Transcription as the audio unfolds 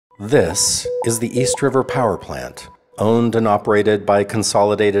This is the East River Power Plant, owned and operated by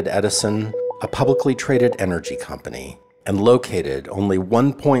Consolidated Edison, a publicly traded energy company, and located only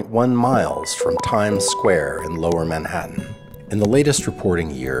 1.1 miles from Times Square in Lower Manhattan. In the latest reporting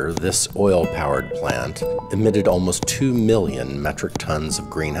year, this oil-powered plant emitted almost 2 million metric tons of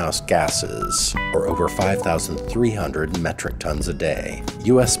greenhouse gases, or over 5,300 metric tons a day.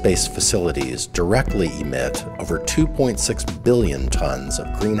 US-based facilities directly emit over 2.6 billion tons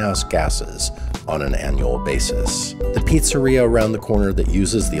of greenhouse gases on an annual basis. The pizzeria around the corner that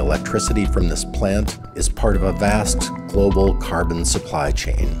uses the electricity from this plant is part of a vast global carbon supply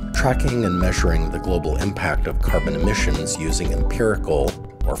chain. Tracking and measuring the global impact of carbon emissions using empirical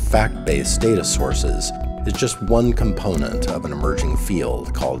or fact-based data sources is just one component of an emerging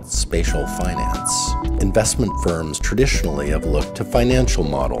field called spatial finance. Investment firms traditionally have looked to financial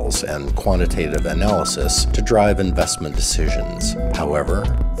models and quantitative analysis to drive investment decisions. However,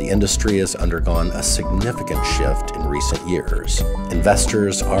 the industry has undergone a significant shift in recent years.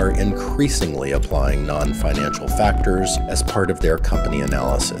 Investors are increasingly applying non-financial factors as part of their company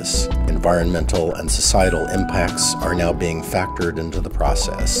analysis. Environmental and societal impacts are now being factored into the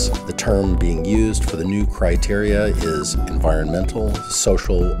process. The term being used for the new criteria is environmental,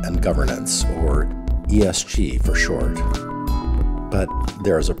 social, and governance, or ESG for short. But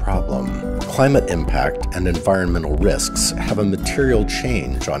there is a problem. Climate impact and environmental risks have a material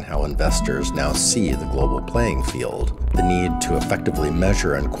change on how investors now see the global playing field. The need to effectively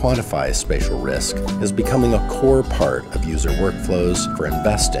measure and quantify spatial risk is becoming a core part of user workflows for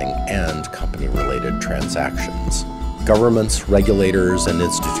investing and company-related transactions. Governments, regulators, and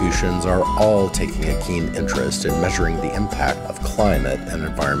institutions are all taking a keen interest in measuring the impact of climate and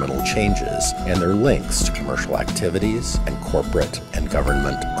environmental changes and their links to commercial activities and corporate and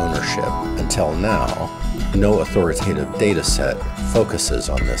government ownership. Until now, no authoritative data set focuses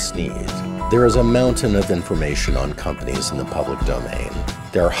on this need. There is a mountain of information on companies in the public domain.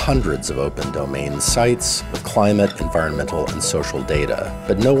 There are hundreds of open domain sites with climate, environmental, and social data,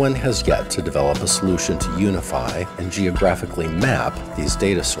 but no one has yet to develop a solution to unify and geographically map these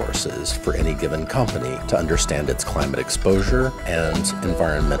data sources for any given company to understand its climate exposure and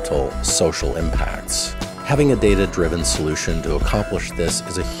environmental, social impacts. Having a data-driven solution to accomplish this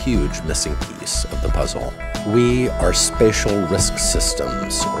is a huge missing piece of the puzzle. We are Spatial Risk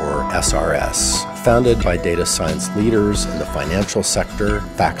Systems, or SRS, founded by data science leaders in the financial sector,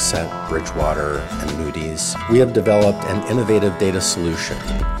 FactSet, Bridgewater, and Moody's. We have developed an innovative data solution,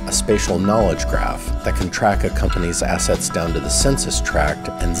 a spatial knowledge graph that can track a company's assets down to the census tract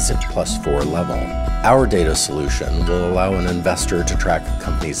and ZIP+4 level. Our data solution will allow an investor to track a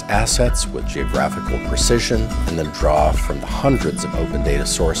company's assets with geographical precision and then draw from the hundreds of open data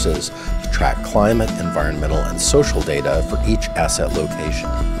sources to track climate, environmental, and social data for each asset location.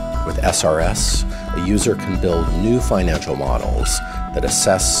 With SRS, a user can build new financial models that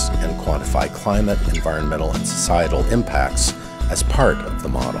assess and quantify climate, environmental, and societal impacts as part of the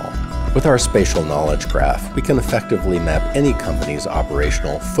model. With our spatial knowledge graph, we can effectively map any company's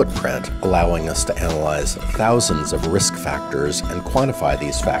operational footprint, allowing us to analyze thousands of risk factors and quantify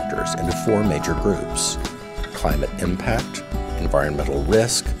these factors into 4 major groups: climate impact, environmental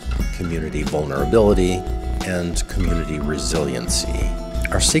risk, community vulnerability, and community resiliency.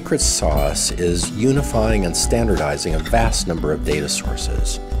 Our secret sauce is unifying and standardizing a vast number of data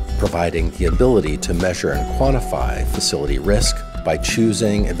sources, providing the ability to measure and quantify facility risk by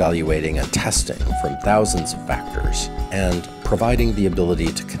choosing, evaluating, and testing from thousands of factors, and providing the ability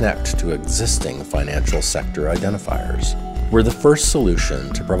to connect to existing financial sector identifiers. We're the first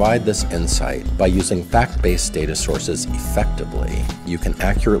solution to provide this insight by using fact-based data sources effectively. You can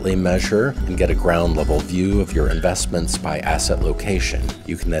accurately measure and get a ground-level view of your investments by asset location.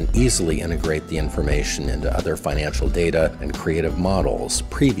 You can then easily integrate the information into other financial data and creative models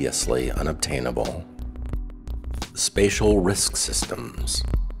previously unobtainable. Spatial Risk Systems.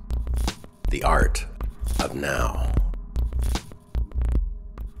 The art of now.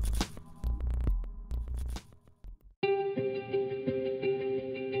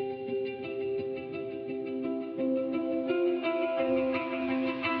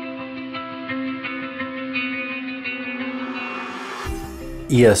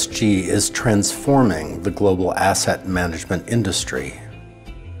 ESG is transforming the global asset management industry.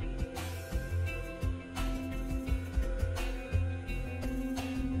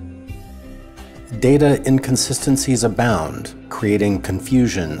 Data inconsistencies abound, creating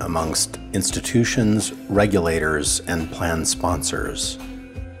confusion amongst institutions, regulators, and plan sponsors.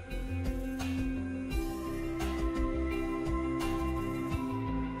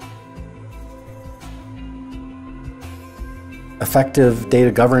 Effective data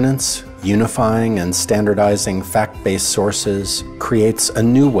governance, unifying and standardizing fact-based sources, creates a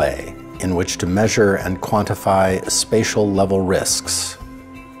new way in which to measure and quantify spatial-level risks.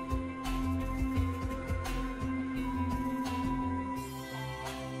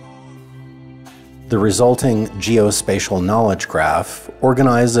 The resulting geospatial knowledge graph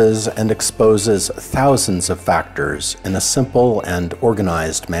organizes and exposes thousands of factors in a simple and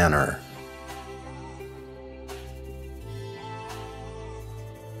organized manner.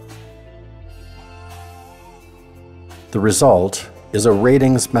 The result is a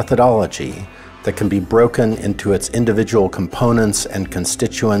ratings methodology that can be broken into its individual components and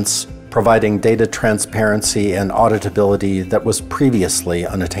constituents, providing data transparency and auditability that was previously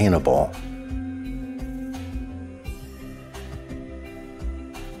unattainable.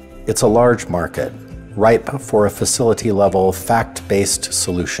 It's a large market, ripe for a facility-level, fact-based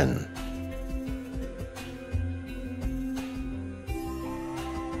solution.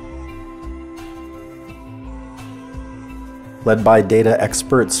 Led by data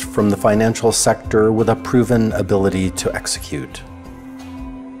experts from the financial sector with a proven ability to execute.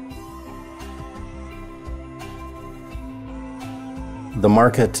 The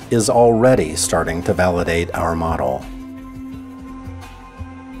market is already starting to validate our model.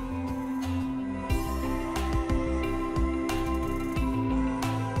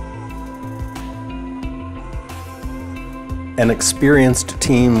 An experienced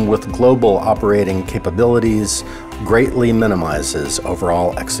team with global operating capabilities greatly minimizes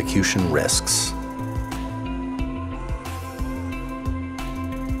overall execution risks.